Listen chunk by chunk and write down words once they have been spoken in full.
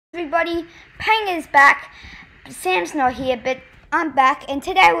everybody, Pang is back. Sam's not here, but I'm back, and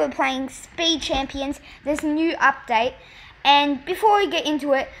today we're playing Speed Champions, this new update. And before we get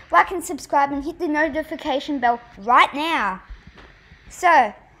into it, like and subscribe and hit the notification bell right now.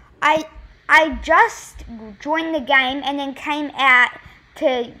 So, I just joined the game and then came out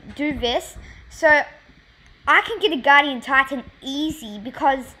to do this. So, I can get a Guardian Titan easy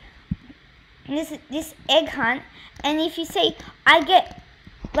because this egg hunt, and if you see, I get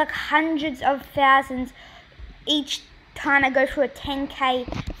like hundreds of thousands each time I go through a 10k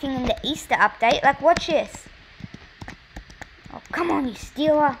thing in the Easter update. Like, watch this. Oh, come on, you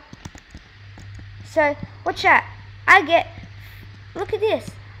stealer. So, watch that. I get, look at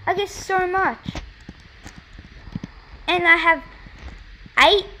this. I get so much. And I have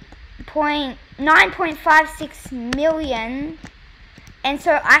 9.56 million. And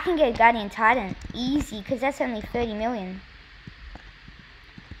so I can get a Guardian Titan easy because that's only 30 million.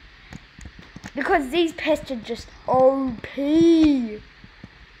 Because these pests are just OP.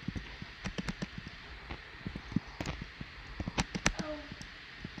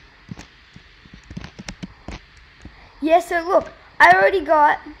 Yeah, so look, I already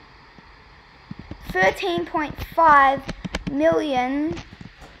got 13.5 million.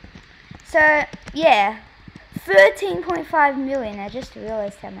 So, yeah. 13.5 million. I just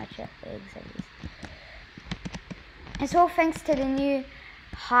realized how much eggs that is. It's all thanks to the new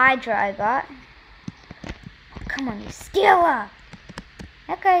Hydra I got. Oh, come on, you stealer!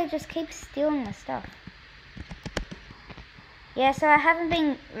 That guy just keeps stealing my stuff. Yeah, so I haven't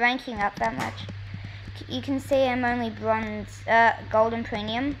been ranking up that much. You can see I'm only bronze, golden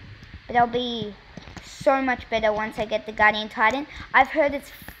premium. But I'll be so much better once I get the Guardian Titan. I've heard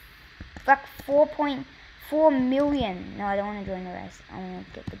it's like 4.4 million. No, I don't want to join the race. I want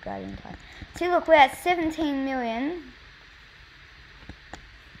to get the Guardian Titan. See, look, we're at 17 million.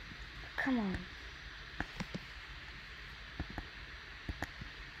 Come on.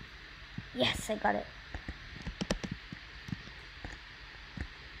 Yes, I got it.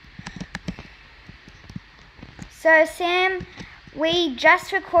 So, Sam, we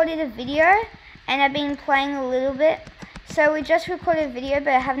just recorded a video, and I've been playing a little bit. So, we just recorded a video, but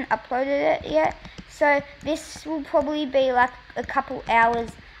I haven't uploaded it yet. So, this will probably be like a couple hours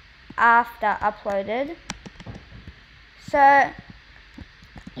after uploaded. So,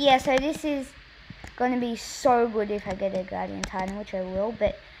 yeah, so this is going to be so good if I get a Guardian Titan, which I will.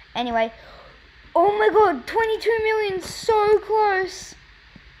 But anyway, oh my god, 22 million, so close.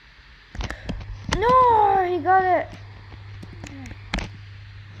 No, he got it.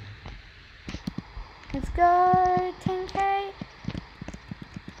 Let's go, 10k.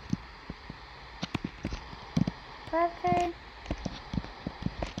 5k.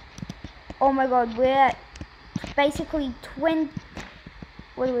 Oh my god, we're at basically 20.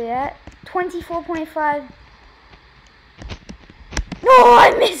 What are we at? 24.5. No,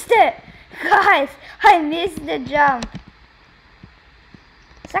 I missed it! Guys, I missed the jump.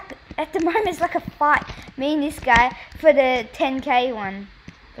 It's like, at the moment, it's like a fight. Me and this guy for the 10k one.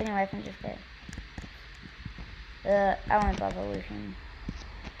 But anyway, I can just go. I won't bother with him.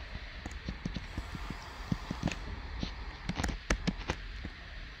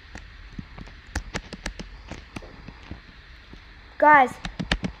 Guys,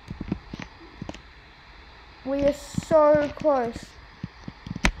 we are so close.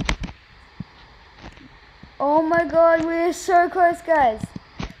 Oh my god, we are so close, guys.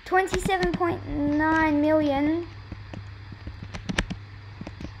 27.9 million.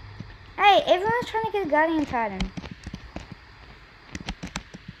 Hey, everyone's trying to get a Guardian Titan.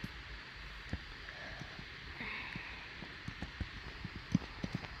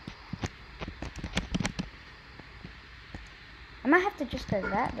 I might have to just go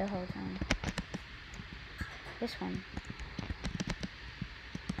that the whole time. This one.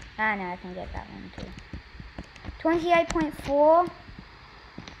 Ah, no, I can get that one too. 28.4.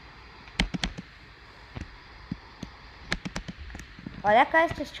 Oh, that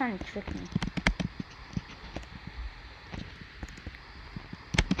guy's just trying to trick me.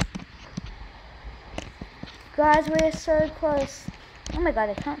 Guys, we're so close. Oh my god,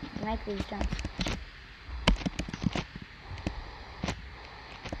 I can't make these jumps.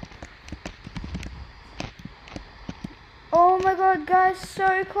 Oh my god, guys,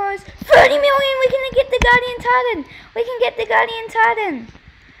 so close. 30 million, we can get the Guardian Titan. We can get the Guardian Titan.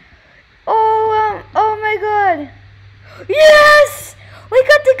 Oh my god. Yes! We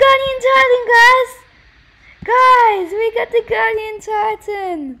got the Guardian Titan, guys. Guys, we got the Guardian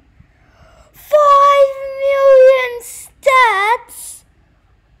Titan. 5 million stats.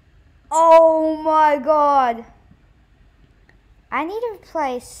 Oh my god. I need to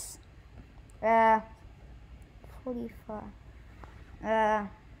replace 45. I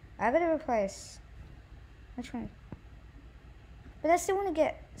gotta replace, which one? But I still want to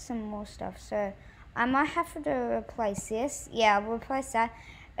get some more stuff, so I might have to replace this. Yeah, I'll replace that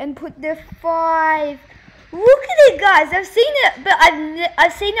and put the 5. Look at it, guys. I've seen it, but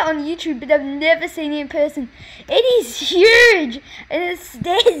I've seen it on YouTube, but I've never seen it in person. It is huge, and it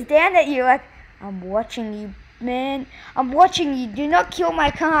stares down at you like, I'm watching you, man. I'm watching you. Do not kill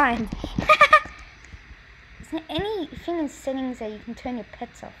my kind. Is there anything in settings that you can turn your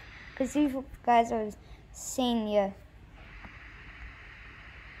pets off? Because you guys are seeing your...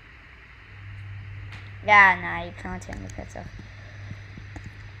 Yeah, no, you can't turn your pets off.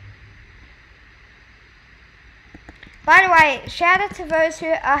 By the way, shout out to those who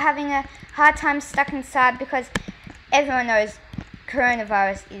are having a hard time stuck inside, because everyone knows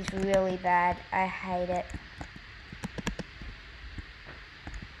coronavirus is really bad. I hate it.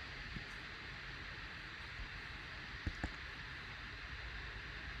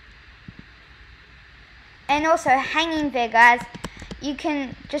 And also, hanging there, guys. You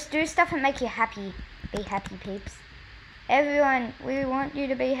can just do stuff that make you happy. Be happy, peeps. Everyone, we want you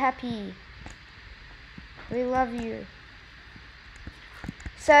to be happy. We love you.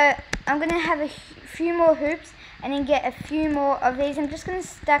 So, I'm going to have a few more hoops and then get a few more of these. I'm just going to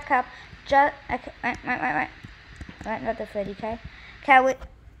stack up just... Okay, wait. Right, not the 30k. Okay,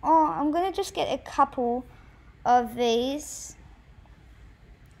 I'm going to just get a couple of these.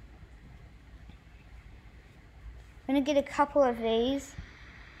 I'm going to get a couple of these.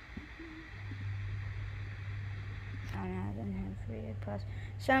 Oh no, I don't have 3 plus.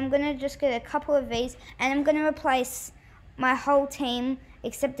 So I'm going to just get a couple of these, and I'm going to replace my whole team,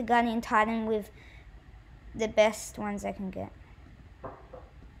 except the Guardian Titan, with the best ones I can get.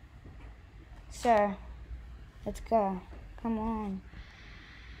 So, let's go. Come on.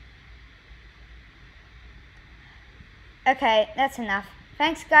 Okay, that's enough.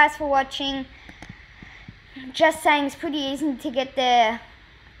 Thanks guys for watching. Just saying, it's pretty easy to get the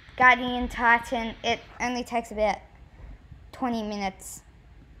Guardian Titan. It only takes about 20 minutes.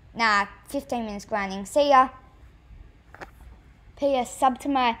 Nah, 15 minutes grinding. See ya. P.S. Sub to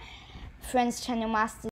my friend's channel, Master.